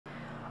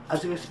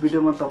आजको यस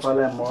भिडियोमा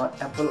तपाईलाई म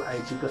एप्पल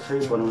आईडी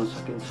कसरी बनाउन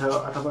सकिन्छ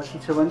अथवा के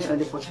छ भने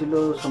अहिले पछिल्लो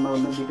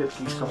समयमा विगत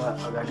केही समय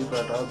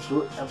अगाडिबाट जो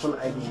एप्पल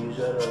आईडी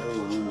युजरहरू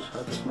हुनुहुन्छ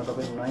त्यसमा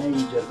तपाईँ नयाँ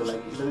युजरको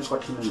लागि एकदमै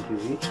कठिन हुन्थ्यो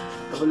कि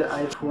तपाईले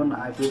आइफोन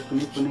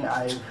आइप्याड कुनै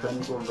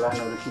आइफोनको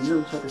ब्रान्डहरू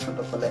किन्नुहुन्छ त्यसमा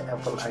तपाईलाई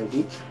एप्पल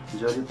आईडी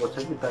जरुरी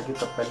पर्छ कि ताकि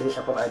तपाईले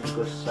एप्पल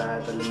आईडीको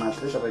सहायताले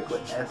मात्रै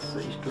तपाईको एस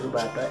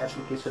स्टोरबाट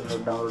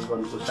एप्लिकेसनहरू डाउनलोड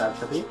गर्नुको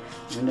साथसाथै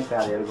विभिन्न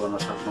कार्यहरू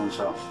गर्न सक्नुहुन्छ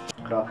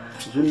र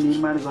जुन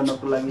निर्माण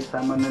गर्नको लागि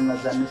सामान्य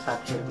नजान्ने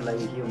साथीहरुको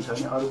लागि के हुन्छ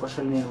भने अरु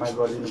कसैले निर्माण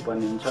गरिदिनु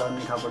पर्ने हुन्छ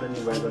अनि ठाउँबाट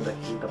निर्माण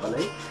गर्दाखेरि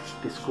तपाईलाई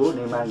त्यसको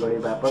निर्माण गरे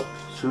बापत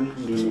शुल्क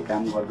लिने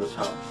काम गर्दछ।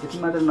 यति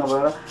मात्र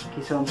नभएर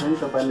के छ भने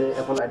तपाईले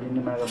एप्पल आईडी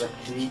निर्माण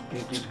गर्दाखेरि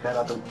क्रेडिट कार्ड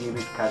अथवा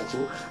डेबिट कार्डको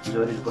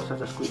जरुरी पर्छ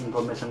जसको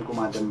इन्फर्मेसनको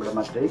माध्यमबाट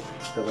मात्रै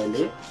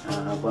तपाईले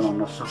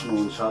बनाउन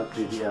सक्नुहुन्छ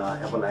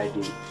एप्पल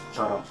आईडी।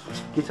 तर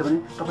के छ भने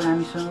तपाई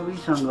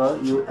हामीसँग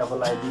यो एप्पल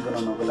आईडी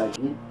बनाउनको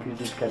लागि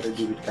क्रेडिट कार्ड र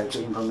डेबिट कार्डको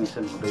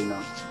इन्फर्मेसन हुँदैन।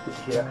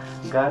 त्यतिखेर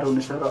गाह्रो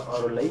हुनेछ र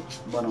अरूलाई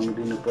बनाउन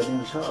दिनुपर्ने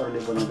हुन्छ। अरूले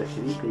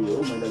बनाउँदाखेरि त्यही हो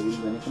मैले अघि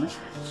भनेकोमा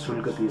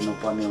शुल्क तिर्नु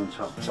पर्ने हुन्छ।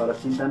 तर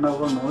चिन्ता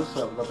नगर्नुहोस्,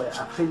 अब तपाई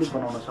आफैले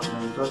बनाउन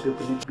सक्नुहुन्छ त्यो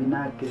पनि बिना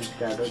क्रेडिट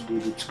कार्ड र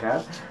डेबिट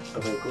कार्ड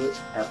तपाईको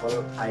एप्पल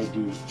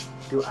आईडी।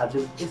 त्यो आज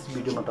यस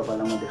भिडियोमा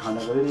तपाईलाई म देखाउन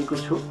गइरहेको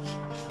छु।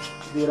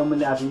 र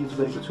मैले आज युज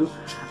गरेको छु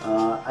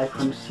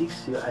आइफोन 6।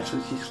 यो आइफोन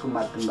 6 को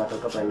माध्यमबाट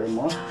तपाईलाई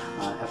म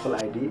एप्पल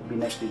आईडी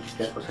बिना क्रेडिट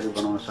कार्ड कसरी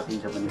बनाउन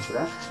सकिन्छ भन्ने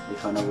कुरा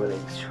देखाउन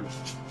गइरहेको छु।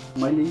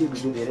 मैले यो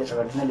भिडियो धेरै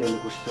अगाडि नै ल्याउने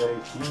कोसिस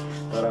गरेको थिएँ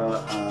तर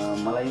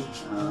मलाई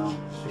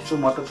त्यस्तो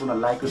महत्त्वपूर्ण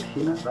लागेको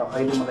थिएन र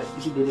अहिले मलाई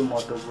यति धेरै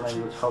महत्त्वपूर्ण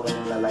यो छ भन्ने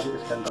मलाई लाग्यो।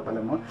 त्यसकारण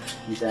तपाईलाई म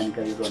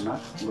जानकारी गर्न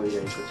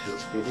गइरहेको छु।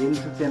 हेर्दै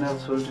हुनुहुन्छ च्यानल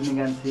सोल्टनी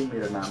गान्छी।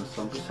 मेरो नाम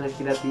सन्तोष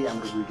किराती।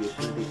 हाम्रो भिडियो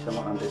सुरुदेखिसम्म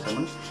अन्त्यसम्म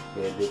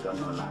हेर्दै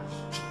गर्नुहोला।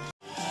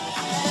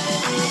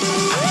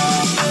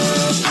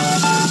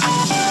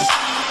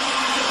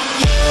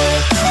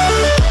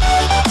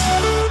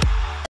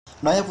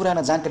 नयाँ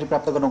पुरानो जानकारी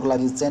प्राप्त गर्नको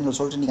लागि च्यानल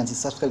सोल्टनी गान्छी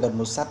सब्स्क्राइब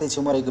गर्नुहोस्, साथै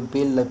छेउमा रहेको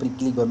बेललाई पनि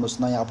क्लिक गर्नुहोस्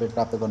नयाँ अपडेट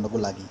प्राप्त गर्नको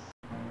लागि।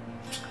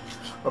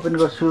 ओपन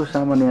गर्छु।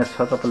 सामान्य छ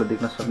तपाईले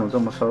देख्न सक्नुहुन्छ।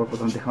 म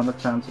सर्वप्रथम देखाउन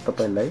चाहन्छु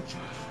तपाईलाई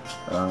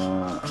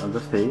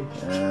जस्तै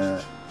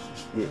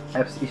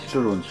एप्स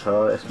स्टोर हुन्छ।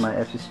 यसमा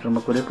एप्स स्टोरमा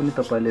कुनै पनि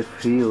तपाईले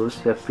फ्री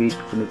होस् या पेड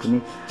कुनै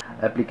पनि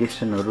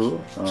एप्लिकेसनहरू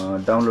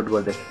डाउनलोड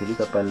गर्दाखेरि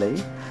तपाईलाई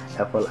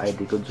एप्पल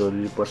आईडी को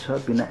जरुरी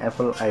पर्छ। बिना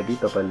एप्पल आईडी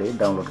तपाईले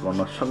डाउनलोड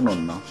गर्न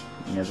सक्नुहुन्न।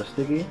 यहाँ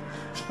जस्तै कि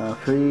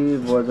फ्री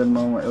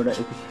भर्जनमा म एउटा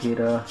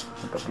यतिखेर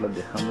तपाईलाई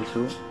देखाउँदै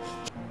छु।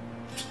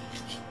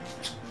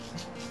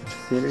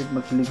 सेलेक्टमा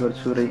क्लिक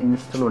गर्छु र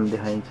इन्स्टल भन्ने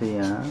देखाइन्छ।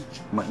 यहाँ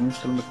म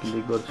इन्स्टलमा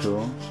क्लिक गर्छु।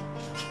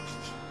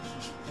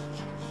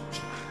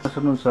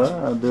 सक्नुहुन्छ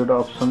दुईवटा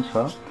अप्सन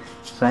छ।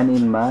 साइन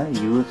इन मा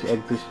युज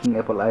एक्जिस्टिङ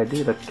एप्पल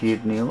आईडी र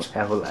क्रिएट न्यू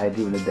एप्पल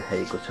आईडी भन्ने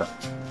देखाएको छ।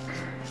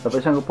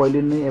 तपाईसँग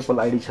पहिले नै एप्पल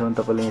आईडी छ भने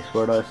तपाईले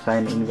यसबाट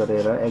साइन इन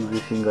गरेर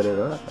एक्जिस्टिङ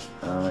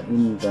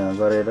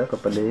गरेर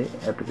तपाईले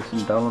एप्लिकेसन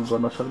डाउनलोड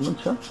गर्न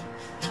सक्नुहुन्छ।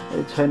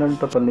 यदि छैन भने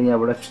तपाईले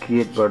यहाँबाट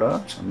क्रिएटबाट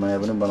नयाँ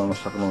पनि बनाउन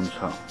सक्नुहुन्छ।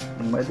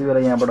 म यति बेला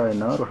यहाँबाट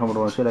हैन रोखबाट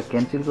बनाउँछु। यसलाई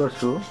क्यान्सल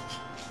गर्छु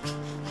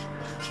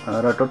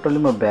र टोटली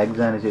म ब्याक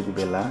जानेछु यति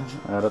बेला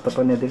र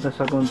तपाईले देख्न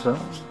सक्नुहुन्छ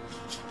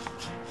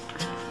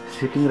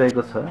सेटिङ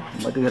रहेको छ।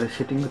 म यतिखेर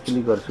सेटिङमा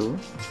क्लिक गर्छु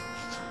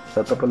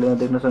र तपाईले यहाँ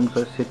देख्न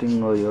सक्नुहुन्छ सेटिङ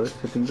हो। यो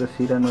सेटिङ र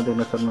सिरानमा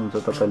देख्न सक्नुहुन्छ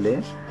तपाईले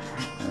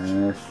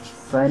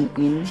साइन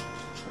इन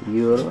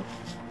योर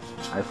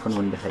आइफोन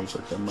भन्ने देखाएको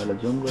छ। मैले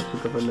जुम गर्छु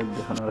तपाईलाई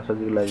देखाउनलाई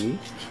सजिलो लागि।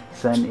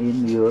 साइन इन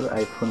योर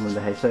आइफोन भन्ने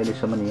देखाएको छ।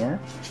 अहिलेसम्म यहाँ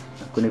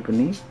कुनै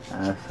पनि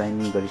साइन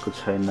इन गरेको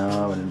छैन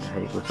भन्ने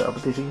देखाएको छ। अब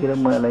त्यसैखेर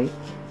म यसलाई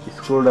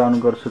स्क्रोल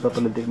डाउन गर्छु।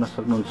 तपाईले देख्न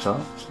सक्नुहुन्छ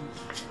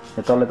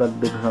तल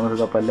देख्न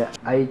सक्नुहुन्छ तपाईले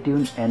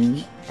आइट्युन एन्ड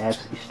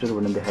एप्स स्टोर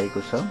भन्ने देखाएको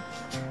छ।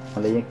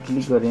 मैले यहाँ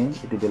क्लिक गरेँ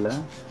यति बेला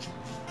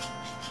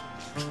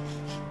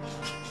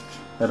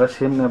र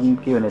सेम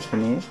के भनेको छ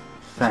भने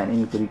साइन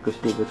इनको रिक्वेस्ट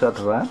दिएको छ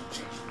अथवा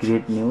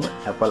क्रिएट न्यू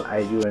एप्पल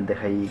आईडी भनेर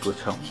देखाइएको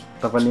छ।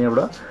 तपाईले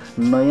यहाँबाट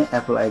नयाँ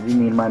एप्पल आईडी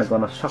निर्माण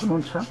गर्न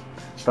सक्नुहुन्छ।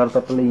 तर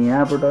तपाईले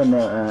यहाँबाट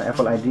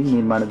एप्पल आईडी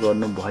निर्माण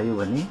गर्नुभयो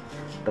भने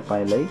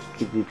तपाईलाई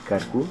क्रेडिट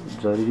कार्डको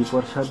जरुरी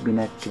पर्छ।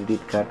 बिना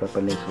क्रेडिट कार्ड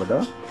तपाईले यसबाट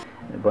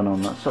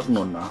बनाउन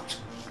सक्नुहुन्न।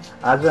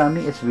 आज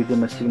हामी यस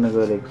भिडियोमा सिक्न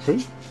गइरहेको चाहिँ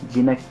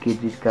बिना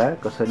क्रेडिट कार्ड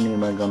कसरी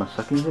निर्माण गर्न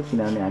सकिन्छ,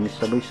 किनभने हामी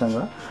सबैसँग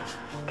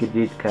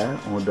क्रेडिट कार्ड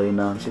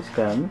हुँदैन।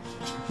 त्यसकारण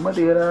म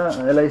त्यतिखेर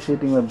यसलाई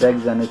सेटिङमा ब्याक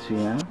जानेछु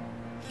यहाँ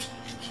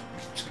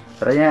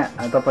र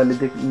यहाँ तपाईले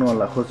देख्नु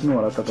होला खोज्नु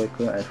होला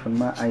तपाईको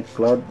आइफोनमा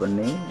आइक्लाउड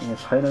भन्ने यहाँ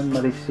छैन भने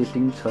माथि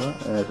सेटिङ छ।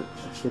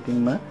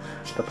 सेटिङमा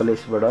तपाईले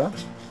यसबाट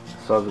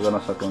सर्च गर्न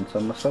सक्नुहुन्छ।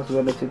 म सर्च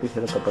गर्ने चाहिँ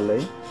त्यतिखेर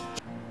तपाईलाई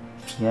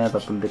यहाँ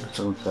तपाईले देख्न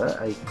सक्नुहुन्छ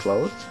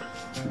आइक्लाउड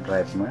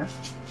ड्राइभमा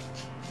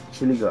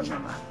क्लिक गर्नु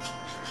होला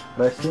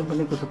र सेम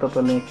भनेको छ।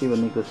 तपाईले के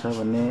भनेको छ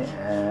भने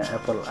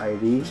एप्पल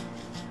आईडी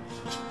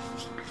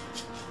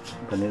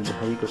भनेर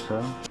देखाएको छ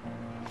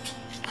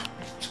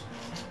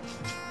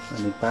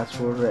अनि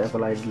पासवर्ड र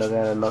एप्पल आईडी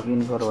लगाएर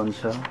लगइन गर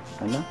भन्छ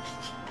हैन।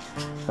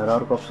 र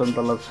अर्को अप्सन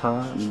तल छ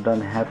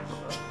don't have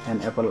an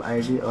apple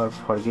ID or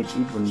forget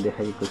it भन्ने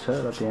देखाएको छ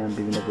र त्यहाँ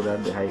विभिन्न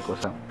कुराहरु देखाएको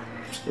छ।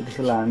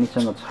 यतिखेर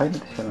हामीसँग छैन,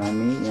 त्यसैले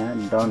हामी यहाँ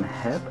don't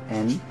have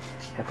an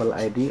apple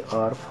ID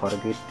or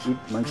forget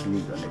इटमा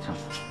click गर्नेछौँ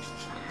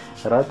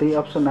र त्यही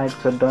अप्सन आएको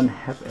छ don't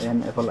have an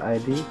apple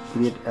ID,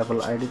 create Apple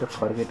ID र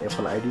फर्गेट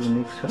एप्पल आइडी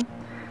उनीको छ।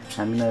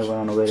 हामी नयाँ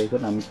बनाउन गइरहेको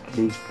हामी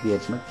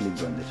क्रिएटमा क्लिक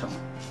गर्नेछौँ।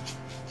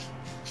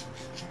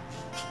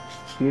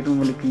 क्रिएटमा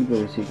मैले क्लिक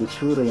गरिसकेको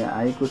छु र यहाँ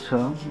आएको छ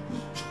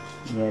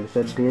यहाँ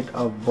डेट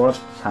अफ बर्थ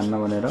छान्न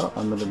भनेर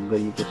अनुरोध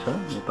गरिएको छ।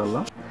 यो तल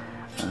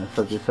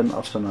सजेसन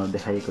अप्सनहरू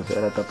देखाइएको छ,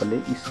 यसलाई तपाईँले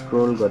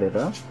स्क्रोल गरेर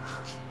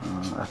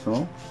आफ्नो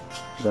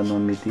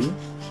जन्ममिति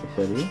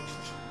यसरी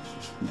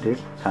डेट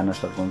छान्न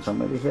सक्नुहुन्छ।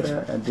 मैले यतिखेर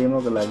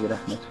डेमोको लागि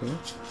राख्नेछु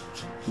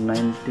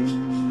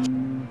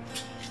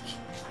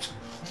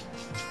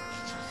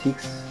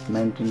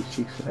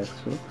 19/6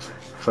 राख्छु,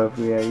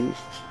 फेब्रुअरी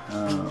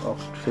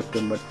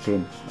सेप्टेम्बर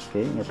 10।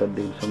 ओके, यहाँ त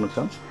देख्न सक्नुहुन्छ।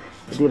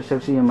 यति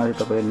हेरिसकेपछि यहाँ माथि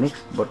तपाईँले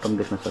नेक्स्ट बटन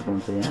देख्न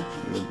सक्नुहुन्छ। यहाँ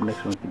यो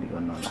नेक्स्टमा क्लिक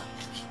गर्नु होला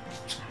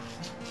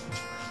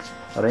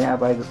र यहाँ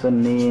आएको छ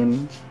name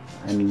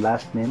and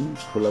last name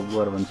full of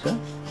वर भन्छ।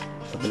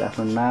 तपाईँले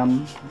आफ्नो नाम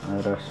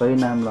र सही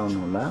नाम लाउनु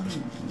होला,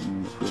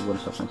 फुल गर्न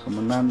सक्नुहुन्छ। म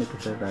नाम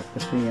त्यसरी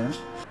राख्छु। यहाँ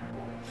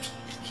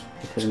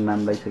यसरी नाम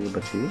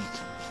लगाइसकेपछि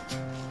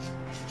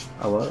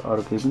अब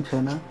अरू केही पनि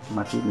छैन,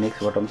 माथि नेक्स्ट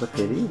बटन छ,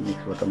 फेरि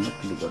नेक्स्ट बटनमा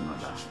क्लिक गर्नु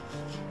होला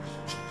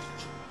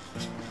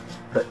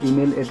र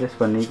इमेल एड्रेस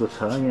भनिएको छ।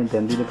 यहाँ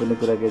ध्यान दिनुपर्ने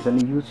कुरा के छ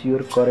भने use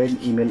your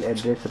current email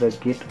address र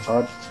get a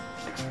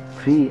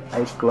free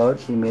आइक्लाउड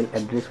email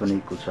address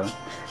भनेको छ।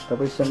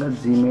 तपाईसँग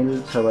जीमेल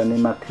छ भने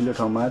माथिल्लो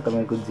ठाउँमा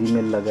तपाईँको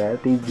जीमेल लगाएर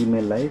त्यही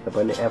जीमेललाई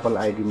तपाईँले एप्पल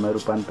आइडीमा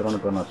रूपान्तरण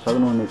गर्न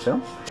सक्नुहुनेछ।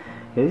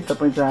 यदि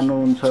तपाईँ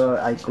चाहनुहुन्छ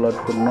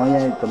आइक्लाउडको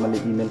नयाँ तपाईँले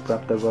इमेल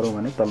प्राप्त गरौँ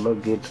भने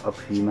तल्लो गेट अ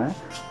फ्रीमा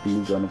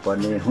क्लिक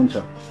गर्नुपर्ने हुन्छ।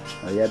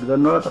 याद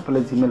गर्नु होला,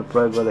 तपाईँले जीमेल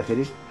प्रयोग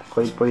गर्दाखेरि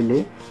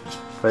पहिले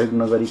प्रयोग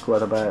नगरेको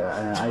अथवा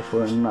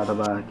आइफोन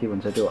अथवा के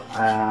भन्छ त्यो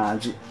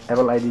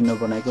एप्पल आइडी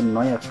नबनाएको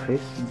नयाँ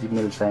फ्रेस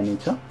जीमेल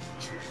चाहिनेछ।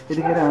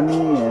 यतिखेर हामी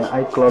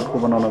आइक्लाउडको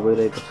बनाउन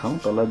गइरहेका छौँ।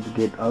 तल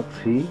गेट अ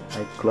फ्री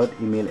आइक्लाउड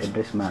इमेल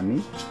एड्रेसमा हामी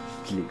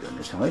क्लिक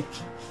गर्नेछौँ है।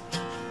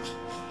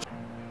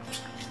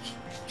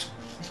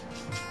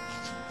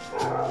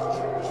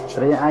 र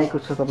यहाँ आएको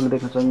छ, तपाईँले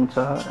देख्न सक्नुहुन्छ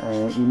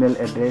इमेल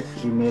एड्रेस,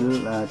 इमेल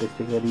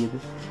त्यस्तै गरी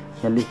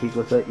यहाँ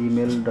लेखेको छ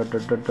इमेल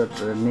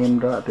 .नेम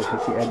र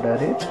त्यसपछि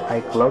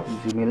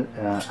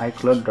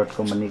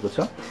 @iCloud.com भनेको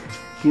छ।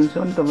 के हुन्छ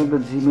भने तपाईँको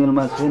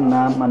जीमेलमा चाहिँ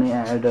नाम अनि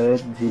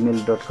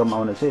 @gmail.com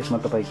आउने छ। यसमा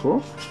तपाईँको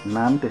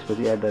नाम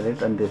त्यसपछि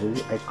अनि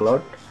त्यसपछि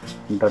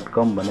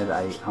iCloud.com भनेर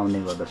आउने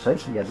गर्दछ है,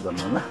 याद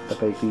गर्नु होला।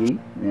 तपाईँको यही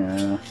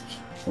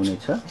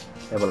हुनेछ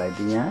एप्पल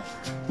आइडी। यहाँ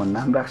म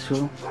नाम राख्छु।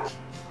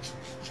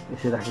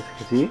 यसरी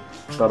राखिसकेपछि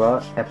तर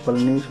एप्पल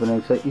न्युज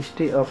भनेको छ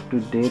stay up to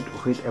date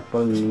with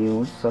Apple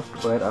news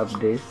software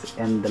updates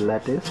and the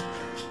latest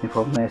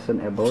information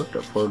about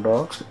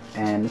products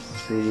and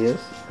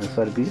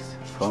service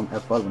from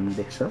Apple भन्ने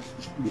देख्छ। यो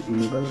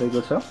इनेबल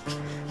रहेको छ।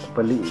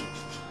 तपाईँले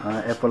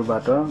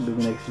एप्पलबाट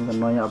विभिन्न किसिमका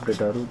नयाँ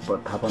अपडेटहरू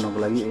थाहा पाउनको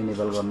लागि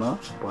इनेबल गर्न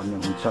पर्ने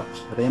हुन्छ।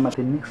 र यहाँ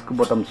माथि नेक्स्टको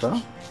बटन छ,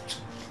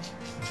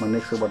 म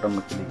नेक्स्टको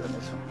बटनमा क्लिक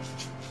गर्नेछु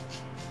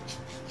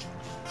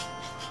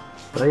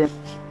र यहाँ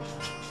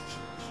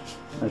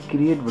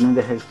क्रिएट भन्ने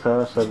देखेको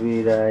छ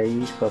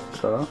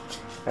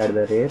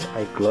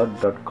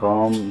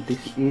sabirai17@icloud.com।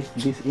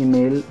 This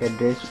email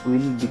address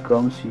will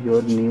becomes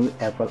your new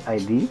Apple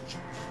ID.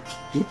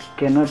 It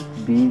cannot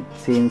be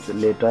changed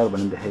later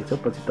भन्ने देखेको छ।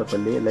 पछि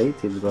तपाईँले यसलाई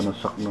चेन्ज गर्न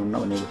सक्नुहुन्न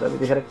भनेको छ। अब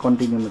यतिखेर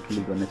कन्टिन्यूमा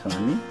क्लिक गर्नेछौँ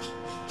हामी।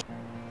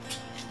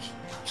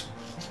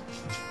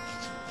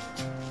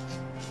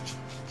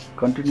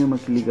 कन्टिन्यूमा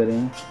क्लिक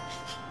गरेँ।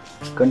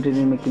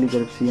 कन्टिन्यूमा क्लिक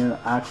गरेपछि यहाँ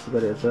आस्क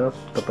गरेको छ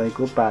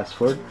तपाईँको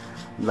पासवर्ड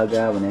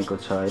लगा भनेको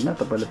छ हैन।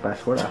 तपाईले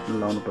पासवर्ड आफ्नो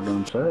लाउनु पर्ने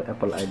हुन्छ,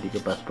 एप्पल आइडी को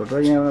पासवर्ड। र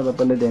यहाँ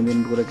तपाईले ध्यान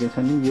दिनु कुरा के छ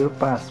नि, यो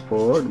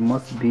password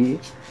must be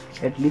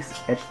at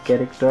least 8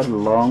 character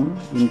long,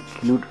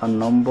 include a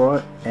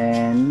number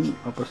and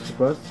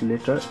अपरस्क्रिप्ट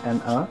letter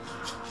and a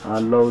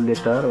love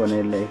letter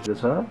भनेर लेखेको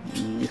छ।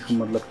 यसको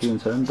मतलब के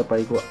हुन्छ भने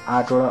तपाईको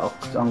 8 वटा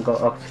अङ्क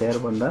अक्षर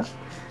भन्दा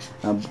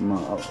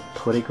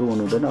थोरैको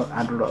हुनु हुँदैन,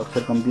 8 वटा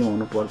अक्षर कम्तीमा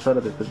हुनुपर्छ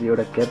र त्यसपछि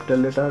एउटा क्यापिटल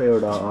लेटर,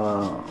 एउटा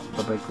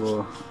तपाईको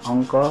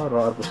अङ्क र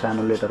अर्को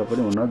सानो लेटर पनि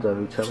हुन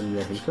जरुरी छ भन्ने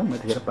लेखेको छ। म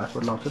यतिखेर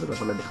पासवर्ड लाउँछु र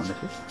तपाईलाई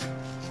देखाउनेछु।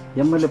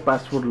 यहाँ मैले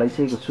पासवर्ड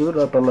लगाइसकेको छु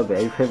र तल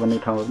भेरिफाई भन्ने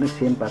ठाउँमा पनि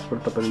सेम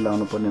पासवर्ड तपाईले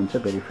लाउनु पर्ने हुन्छ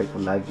भेरिफाईको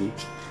लागि।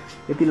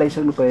 यति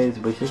लगाइसक्नु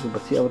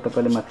भइसकेपछि अब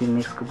तपाईले माथि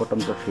नेक्स्टको बटन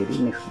छ,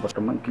 फेरि नेक्स्टको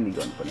बटनमा क्लिक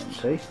गर्नुपर्ने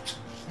हुन्छ है।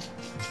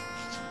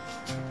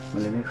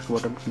 मैले नेक्स्टको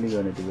बटन क्लिक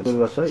गर्ने बित्तिकै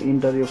गर्छ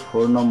enter your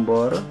phone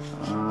number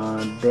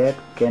that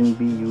can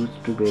be use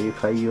to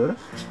verify your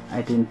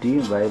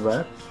identity viva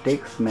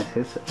text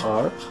message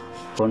or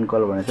phone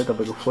call भनेर चाहिँ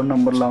तपाईको फोन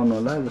नम्बर लाउनु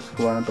होला,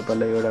 जसको बारेमा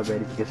तपाईलाई एउटा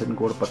भेरिफिकेसन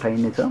कोड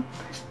पठाइनेछ।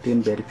 त्यो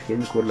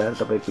भेरिफिकेसन कोड लगाएर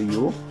तपाईको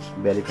यो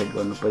भेरिफाई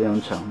गर्नुपर्ने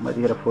हुन्छ। म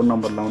यतिखेर फोन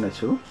नम्बर लाउने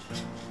छु।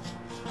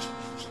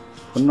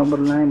 फोन नम्बर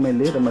लाएँ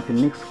मैले र माथि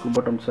नेक्स्टको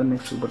बटन छ,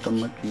 नेक्स्टको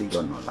बटनमा क्लिक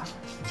गर्नु होला।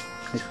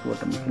 नेक्स्टको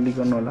बटनमा क्लिक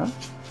गर्नु होला।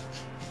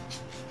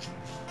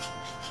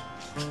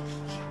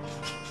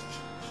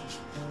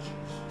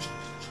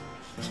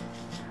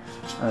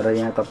 र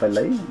यहाँ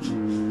तपाईलाई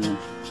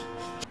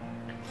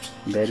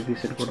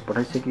भेरिफिकेसन कोड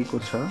पठाइसकेको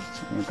छ,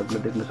 यहाँ तपाईले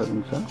देख्न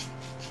सक्नुहुन्छ।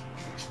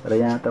 र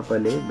यहाँ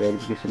तपाईले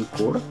भेरिफिकेसन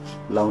कोड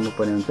लाउनु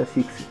पर्ने हुन्छ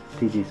 6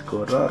 डिजिटको।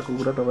 र अर्को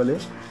कुरा तपाईले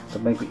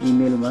तपाईको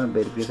इमेलमा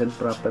भेरिफिकेसन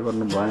प्राप्त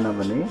गर्नु भएन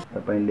भने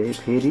तपाईले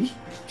फेरि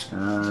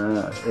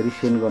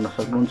रिसेन्ड गर्न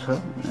सक्नुहुन्छ।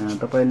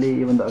 तपाईले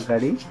योभन्दा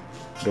अगाडि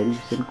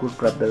भेरिफिकेसन कोड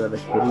प्राप्त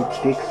गर्दाखेरि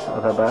टेक्स्ट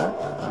अथवा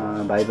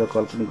भाइबर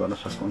कल पनि गर्न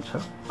सक्नुहुन्छ।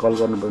 कल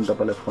गर्नुभयो भने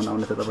तपाईलाई फोन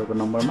आउनेछ तपाईको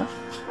नम्बरमा,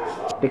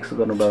 टेक्स्ट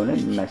गर्नुभयो भने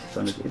मेसेज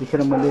आउनेछ।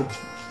 यतिखेर मैले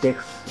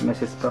टेक्स्ट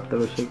मेसेज प्राप्त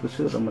गरिसकेको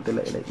छु र म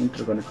यसलाई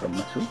इन्टर गर्ने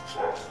क्रममा छु।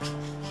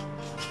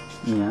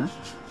 यहाँ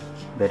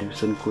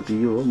भेरिफिकेसन कोड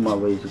यो हो, म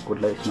अब यो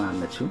कोडलाई यसमा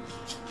हाल्नेछु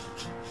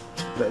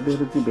र यो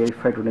चाहिँ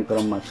भेरिफाइड हुने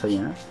क्रममा छ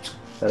यहाँ।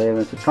 र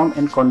यसमा चाहिँ टर्म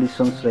एन्ड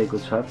कन्डिसन्स रहेको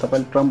छ।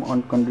 तपाईले टर्म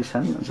एन्ड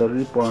कन्डिसन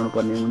जरुरी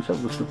पढ्नुपर्ने हुन्छ,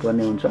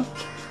 बुझ्नुपर्ने हुन्छ।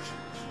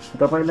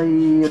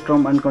 तपाईलाई यो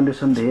टर्म एन्ड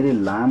कन्डिसन धेरै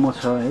लामो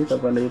छ है,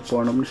 तपाईले यो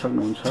पढ्न पनि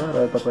सक्नुहुन्छ।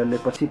 र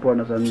तपाईले पछि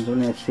पढ्न चाहनुहुन्छ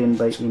भने यहाँ सेन्ड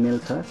बाइ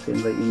इमेल छ,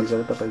 सेन्ड बाइ इमेल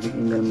गरेर तपाईको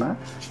इमेलमा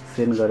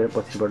सेन्ड गरेर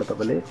पछिबाट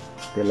तपाईले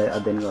त्यसलाई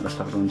अध्ययन गर्न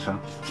सक्नुहुन्छ।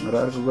 र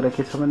अर्को कुरा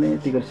के छ भने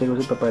यति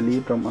गरिसकेपछि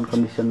तपाईले टर्म एन्ड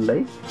कन्डिसनलाई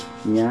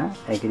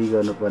यहाँ एग्री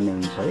गर्नुपर्ने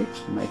हुन्छ है।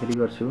 म एग्री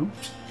गर्छु।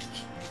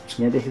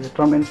 यहाँ देखिन्छ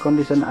term and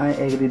condition I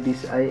agree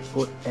this I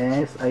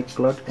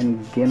cloud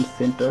and game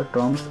centre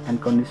terms and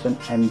condition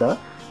and the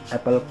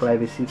Apple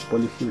privacy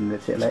policy भनेर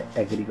चाहिँ यसलाई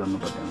एग्री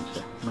गर्नुपर्ने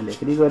हुन्छ। मैले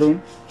एग्री गरेँ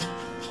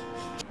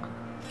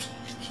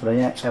र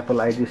यहाँ Apple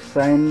ID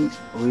sign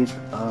with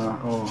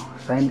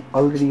sign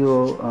already यो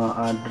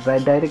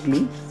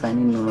डाइरेक्टली साइन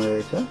इन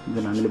हुनेरहेछ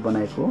जुन हामीले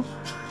बनाएको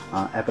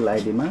एप्पल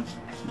आइडीमा।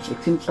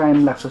 एकछिन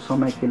टाइम लाग्छ,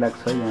 समय के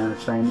लाग्छ यहाँ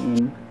साइन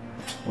इन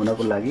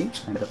हुनको लागि।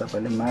 अनि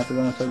तपाईले मार्च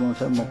गर्न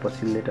सक्नुहुन्छ। म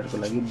पछि लेटरको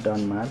लागि डन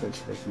मार्च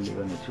क्लिक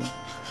गर्नेछु।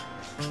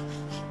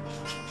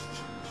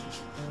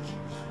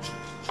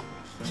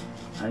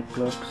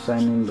 आइक्लाउड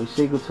साइन इन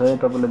भइसकेको छ,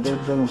 तपाईले देख्न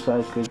सक्नुहुन्छ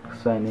आइक्लाउड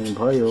साइन इन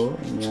भयो।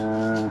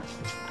 यहाँ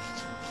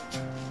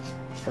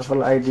एप्पल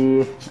आइडी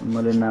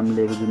मैले नाम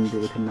लिएको जुन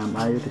दिएको थिएँ नाम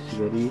आयो। त्यसै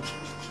गरी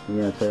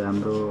यहाँ चाहिँ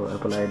हाम्रो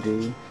एप्पल आइडी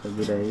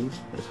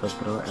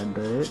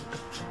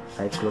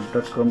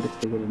sabira17@icloud.com,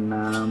 त्यस्तै गरी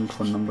नाम,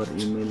 फोन नम्बर,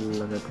 इमेल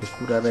लगायतको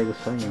कुरा रहेको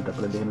छ। यहाँ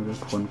तपाईले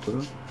देख्नुहुन्छ फोनको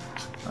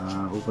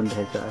ओपन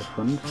देखाएको छ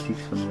आइफोन 6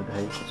 भनेर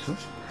देखाएको छ।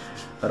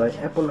 र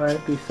एप्पल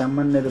आइडी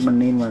सामान्य रूपमा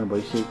निर्माण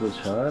भइसकेको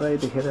छ। र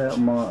यतिखेर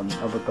म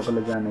अब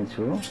तपाईलाई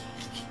जानेछु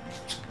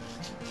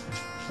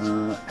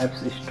एप्स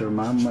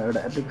स्टोरमा। म एउटा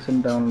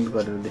एप्लिकेसन डाउनलोड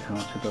गरेर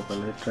देखाउँछु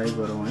तपाईलाई, ट्राई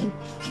गरौँ है।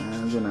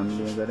 जुन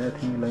हामीले यहाँ गरेका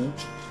थियौँ यसलाई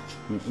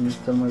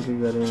इन्स्टलमा क्लिक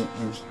गरेँ,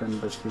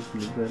 इन्स्टलपछि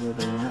क्लिक गरेर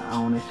यहाँ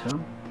आउनेछ।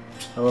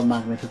 अब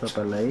माग्नेछ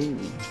तपाईलाई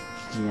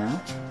यहाँ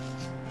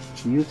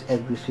युज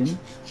एक्जिस्टिङ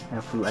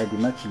एप्पल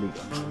आइडीमा क्लिक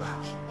गर्नु होला।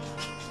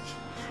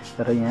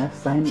 र यहाँ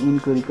साइन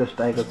इनको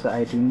रिक्वेस्ट आएको छ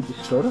आइट्युन्स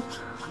स्टोर। र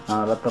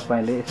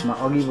तपाईले यसमा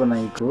अघि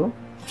बनाएको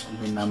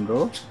जुन हाम्रो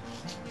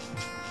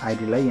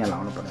आइडीलाई यहाँ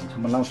लाउनु पर्ने हुन्छ।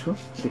 म लाउँछु।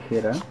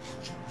 त्यतिखेर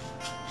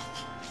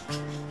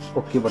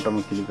ओके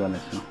बटनमा क्लिक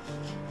गर्नेछु।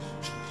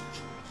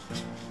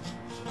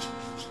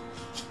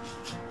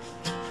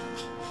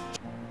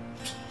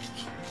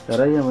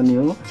 र यहाँ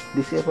भनियो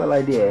this Apple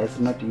ID has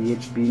not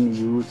yet been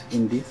use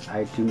in this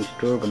iTunes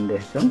store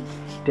भनिरहेको छ।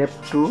 Tap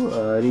to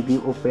review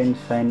open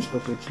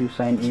two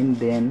sign in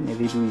then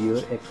review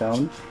your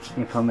account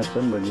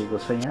information भनिएको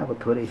छ। यहाँ अब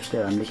थोरै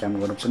स्टेप हामीले काम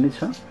गर्नुपर्ने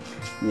छ।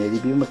 यहाँ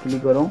रिभ्यूमा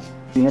क्लिक गरौँ।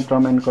 यहाँ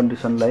टर्म एन्ड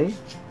कन्डिसनलाई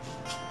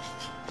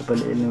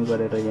तपाईले एन्यु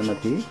गरेर यहाँ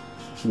माथि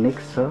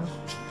नेक्स्ट छ,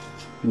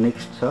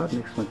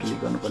 नेक्स्टमा क्लिक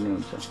गर्नुपर्ने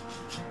हुन्छ।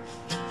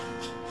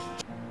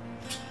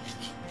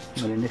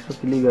 मैले नेक्स्टमा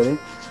क्लिक गरेँ।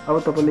 अब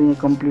तपाईले यहाँ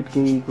कम्प्लिट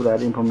केही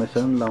कुराहरू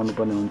इन्फर्मेसन लाउनु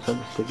पर्ने हुन्छ।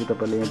 जस्तै कि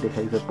तपाईले यहाँ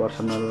देखाएको छ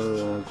पर्सनल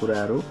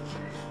कुराहरू,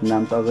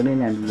 नाम त अगाडि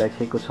नै हामीले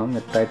लगाइसकेको छौँ।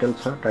 यहाँ टाइटल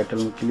छ,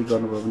 टाइटलमा क्लिक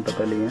गर्नुभयो भने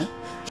तपाईले यहाँ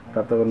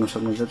प्राप्त गर्न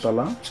सक्नुहुन्छ। तल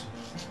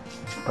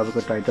तपाईको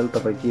टाइटल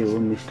तपाई के हो,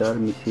 मिस्टर,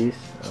 मिसेस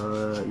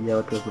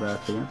यावतको कुरा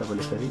छ। यहाँ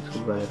तपाईले यसरी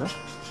स्क्रोल गरेर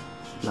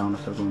लाउन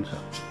सक्नुहुन्छ।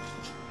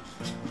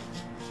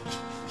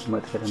 म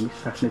यतिखेर मिस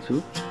राख्नेछु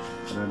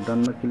र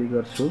डनमा क्लिक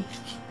गर्छु।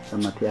 र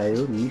माथि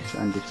आयो मिस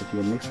अनि त्यसपछि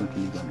यहाँ नेक्स्टमा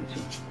क्लिक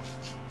गर्नेछु।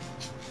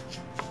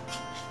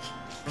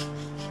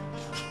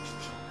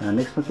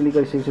 नेक्स्टमा क्लिक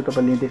गरिसकेपछि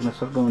तपाईले देख्न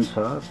सक्नुहुन्छ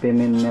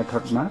payment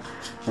मेथडमा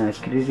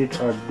credit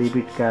or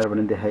debit card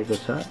भनेर देखाएको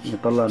छ। यहाँ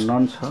तल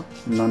नन छ,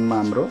 ननमा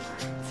हाम्रो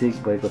चेक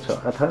भएको छ।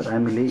 अर्थात्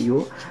हामीले यो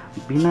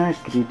बिना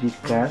क्रेडिट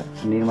कार्ड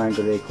निर्माण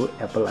गरिरहेको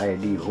एप्पल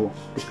आइडी हो।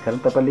 त्यसकारण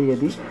तपाईले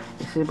यदि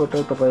यसैबाट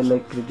तपाईलाई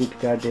क्रेडिट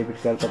कार्ड डेबिट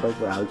कार्ड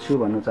तपाईको हाल्छु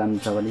भन्न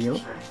चाहनुहुन्छ भने यो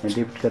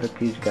डेबिट कार्ड र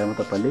क्रेडिट कार्डमा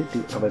तपाईले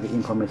त्यो तपाईको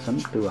इन्फर्मेसन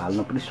त्यो हाल्न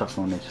पनि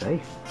सक्नुहुनेछ है।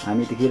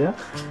 हामी यतिखेर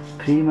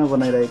फ्रीमा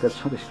बनाइरहेका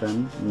छौँ, त्यसकारण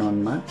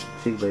ननमा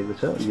चेक भएको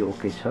छ, यो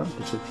ओके छ।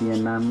 त्यसपछि यहाँ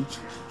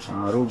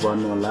नामहरू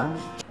भर्नु होला,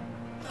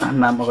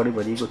 नाम अगाडि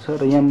भरिएको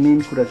छ। र यहाँ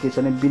मेन कुरा के छ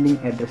भने बिलिङ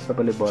एड्रेस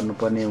तपाईले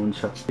भर्नुपर्ने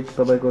हुन्छ।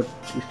 तपाईको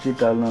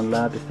स्ट्रिट हाल्नु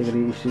होला, त्यस्तै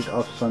गरी स्ट्रिट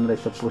अप्सन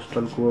रहेछ,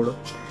 पोस्टल कोड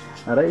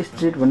र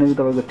स्ट्रिट भनेको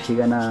तपाईको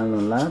ठेगाना हाल्नु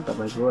होला।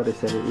 तपाईको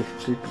यसरी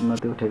स्ट्रिटमा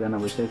त्यो ठेगाना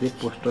भइसकेपछि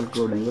पोस्टल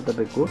कोड भनेको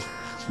तपाईको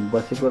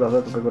बसेको अथवा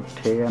तपाईँको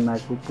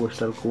ठेगानाको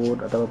पोस्टल कोड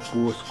अथवा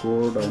पोस्ट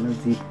कोड होइन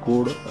जिप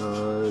कोड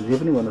जे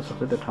पनि भन्न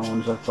सक्छ त्यो ठाउँ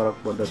अनुसार फरक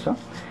पर्दछ।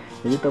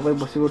 यदि तपाईँ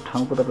बसेको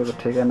ठाउँको तपाईँको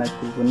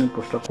ठेगानाको पनि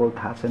पोस्टल कोड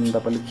थाहा छैन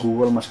तपाईँले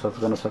गुगलमा सर्च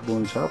गर्न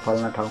सक्नुहुन्छ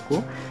फलाना ठाउँको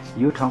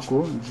यो ठाउँको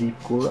जिप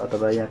कोड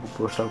अथवा यहाँको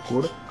पोस्टल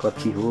कोड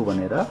कति हो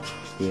भनेर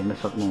हेर्न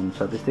सक्नुहुन्छ।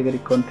 त्यस्तै गरी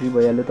कन्ट्री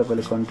भइहाल्यो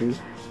तपाईँले कन्ट्री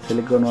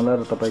सेलेक्ट गर्नु होला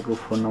र तपाईँको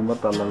फोन नम्बर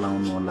तल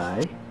लाउनु होला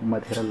है।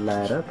 माथिर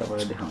लाएर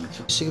तपाईँलाई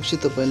देखाउनेछु। त्यसपछि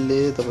तपाईँले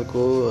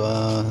तपाईँको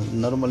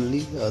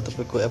नर्मल्ली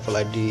तपाईँको एप्पल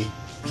आइडी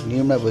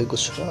निर्माण भएको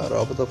छ र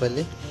अब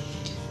तपाईँले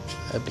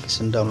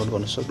एप्लिकेसन डाउनलोड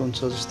गर्न सक्नुहुन्छ।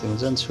 जस्तै म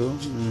जान्छु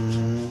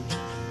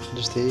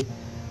जस्तै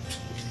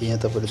यहाँ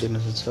तपाईँले देख्न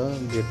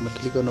सक्नुहुन्छ गेटमा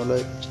क्लिक गर्नु होला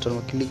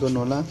इन्स्टलमा क्लिक गर्नु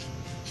होला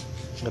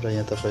र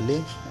यहाँ तपाईँले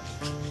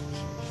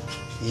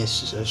यहाँ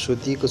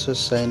सोधिएको छ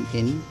साइन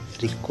इन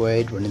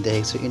रिक्वायर्ड भन्ने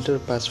देखेको छ इन्टर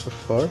पासवर्ड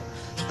फर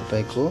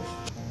तपाईँको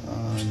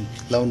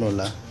लाउनु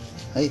होला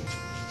है।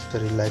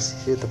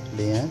 रिलाइसेन्स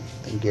तपाईँले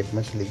यहाँ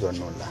गेटमा क्लिक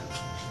गर्नु होला।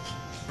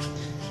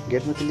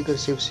 गेटमा क्लिक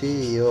गरिसकेपछि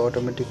यो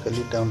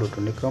अटोमेटिकली डाउनलोड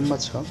हुने क्रममा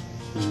छ।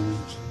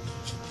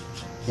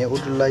 यहाँ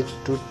would like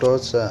to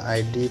touch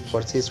ID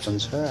purchase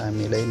भन्छ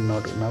हामीलाई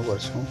नट नाउ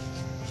गर्छौँ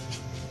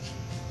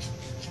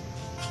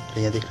र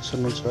यहाँ देख्न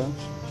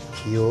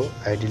सक्नुहुन्छ यो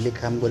आइडीले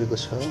काम गरेको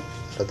छ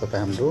र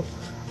तपाईँ हाम्रो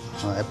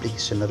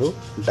एप्लिकेसनहरू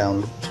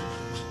डाउनलोड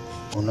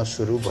हुन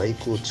सुरु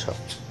भएको छ।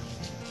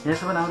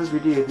 यहाँसम्म हाम्रो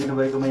भिडियो हेरिदिनु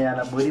भएकोमा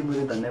यहाँलाई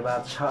मुरी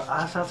धन्यवाद छ।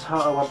 आशा छ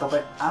अब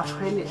तपाईँ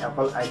आफैले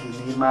एप्पल आइडी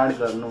निर्माण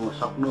गर्नु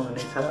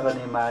सक्नुहुनेछ र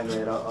निर्माण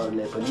गरेर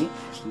अरूलाई पनि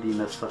दिन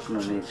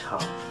सक्नुहुनेछ।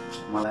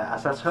 मलाई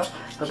आशा छ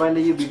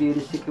तपाईँले यो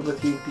भिडियोहरू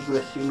सिकेपछि यति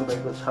कुरा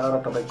सिक्नुभएको छ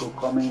र तपाईँको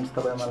कमेन्ट्स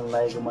तपाईँमा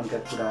लागेको मनका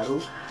कुराहरू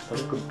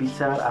तपाईँको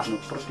विचार आफ्नो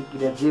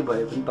प्रतिक्रिया जे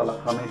भए पनि तल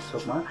कमेन्ट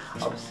बक्समा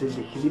अवश्य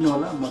लेखिदिनु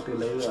होला। म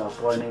त्यसलाई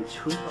पढ्ने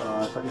छु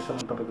सकेसम्म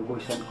तपाईँको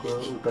क्वेसनको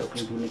उत्तर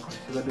पनि दिने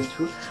कोसिस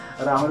गर्नेछु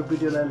र हाम्रो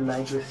भिडियोलाई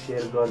लाइक र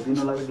सेयर गरिदिनु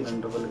होला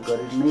किनभने तपाईँले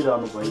गरि नै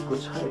रहनु भएको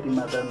छ। यति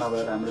मात्र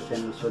नभएर हाम्रो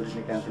च्यानल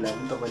सोल्टिनी कान्तिलाई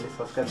पनि तपाईँले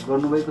सब्सक्राइब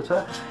गर्नुभएको छ।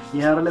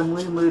 यहाँहरूलाई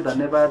मुरी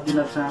धन्यवाद दिन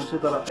चाहन्छु।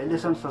 तर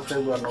अहिलेसम्म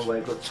सब्सक्राइब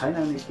गर्नुभएको छैन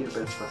भने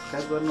कृपया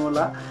सब्सक्राइब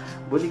गर्नुहोला।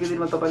 भोलिको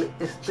दिनमा तपाईँले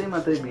यस्तै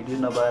मात्रै भिडियो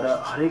नभएर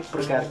हरेक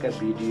प्रकारका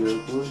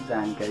भिडियोको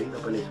जानकारी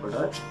तपाईँले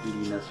यसबाट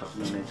लिन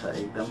सक्नुहुनेछ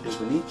एकदम त्यो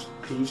पनि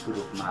फ्रीको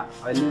रूपमा।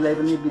 अहिलेलाई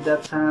पनि बिदा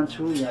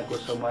चाहन्छु। यहाँको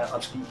समय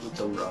अति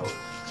उत्तम रहोस्।